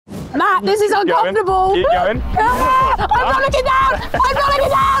Matt, this is uncomfortable. Keep going. I'm not looking down. I'm not looking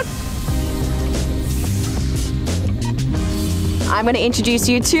down. I'm going to introduce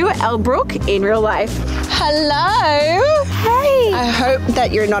you to Elle Brooke in real life. Hello. Hey. I hope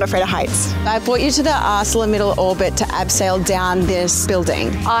that you're not afraid of heights. I brought you to the middle orbit to abseil down this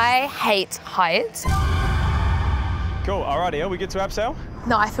building. I hate heights. Cool, alrighty, are we good to abseil?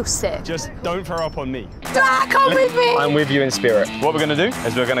 No, I feel sick. Just don't throw up on me. Come with me. I'm with you in spirit. What we're gonna do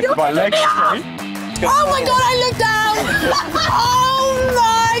is we're gonna keep our legs straight. Oh my God, I looked down. Oh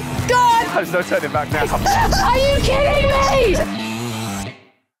my God. There's no turning back now. Are you kidding me?